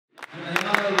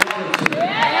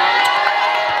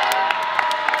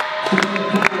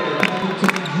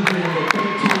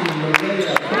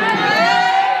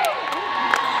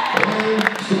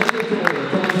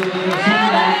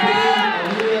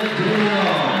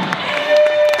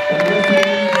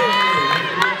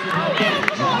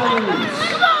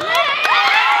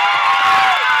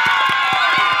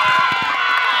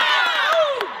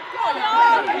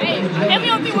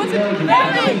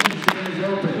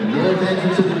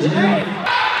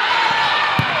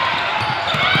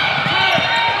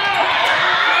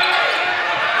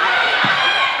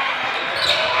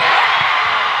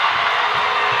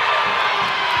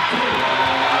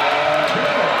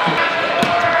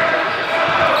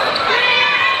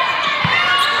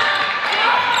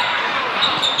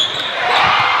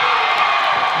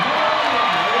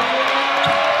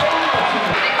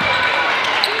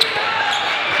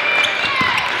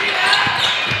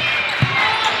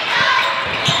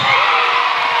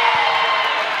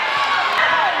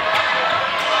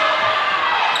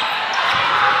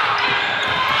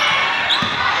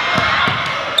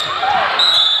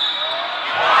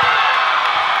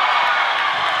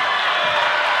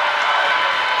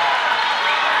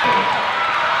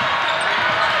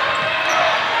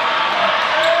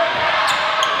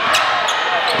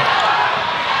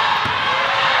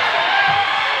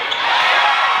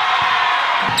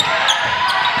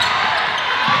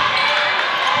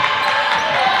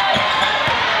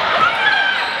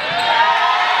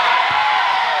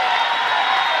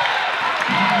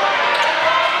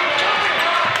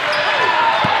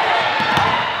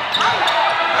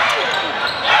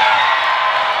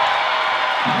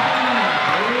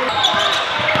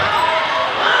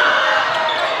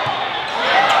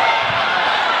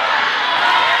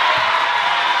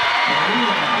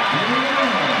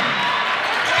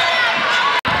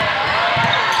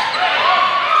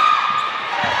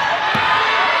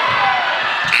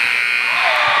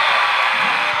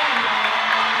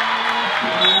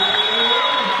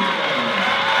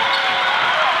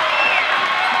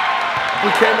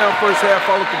came out first half,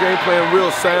 followed the game plan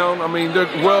real sound. I mean, they're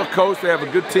well coached. They have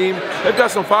a good team. They've got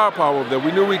some firepower over there.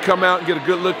 We knew we'd come out and get a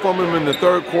good look from them in the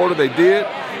third quarter. They did.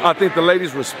 I think the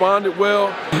ladies responded well.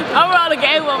 Overall, the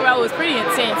game overall was pretty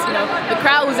intense. You know, the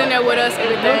crowd was in there with us,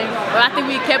 everything. But I think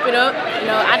we kept it up. You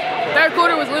know, third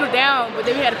quarter was a little down, but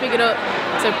then we had to pick it up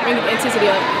to bring the intensity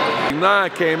up.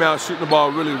 Nine came out shooting the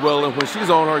ball really well, and when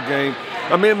she's on her game,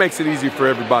 I mean, it makes it easy for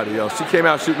everybody else. She came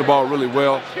out shooting the ball really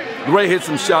well. Ray hit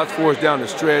some shots for us down the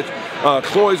stretch.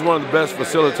 Chloe's one of the best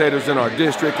facilitators in our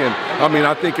district, and I mean,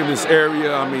 I think in this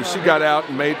area, I mean, she got out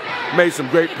and made some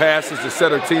great passes to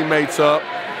set her teammates up.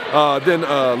 Then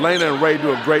Lena and Ray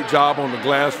do a great job on the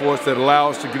glass for us that allow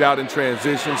us to get out in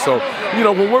transition. So, you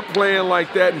know, when we're playing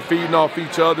like that and feeding off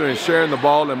each other and sharing the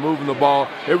ball and moving the ball,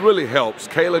 it really helps.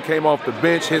 Kayla came off the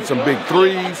bench, hit some big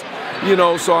threes. You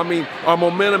know, so I mean, our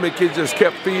momentum, it just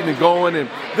kept feeding and going. And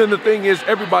then the thing is,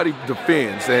 everybody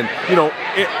defends. And, you know,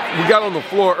 we got on the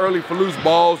floor early for loose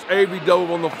balls. Avery dove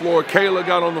on the floor. Kayla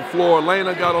got on the floor.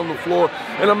 Lena got on the floor.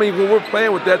 And I mean, when we're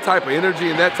playing with that type of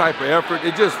energy and that type of effort,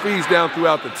 it just feeds down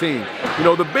throughout the team. You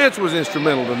know, the bench was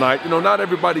instrumental tonight. You know, not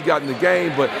everybody got in the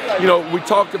game, but, you know, we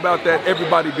talked about that,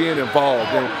 everybody being involved.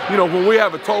 And, you know, when we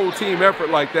have a total team effort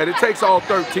like that, it takes all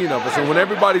 13 of us. And when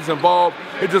everybody's involved,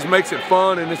 it just makes it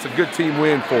fun, and it's a good team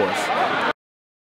win for us.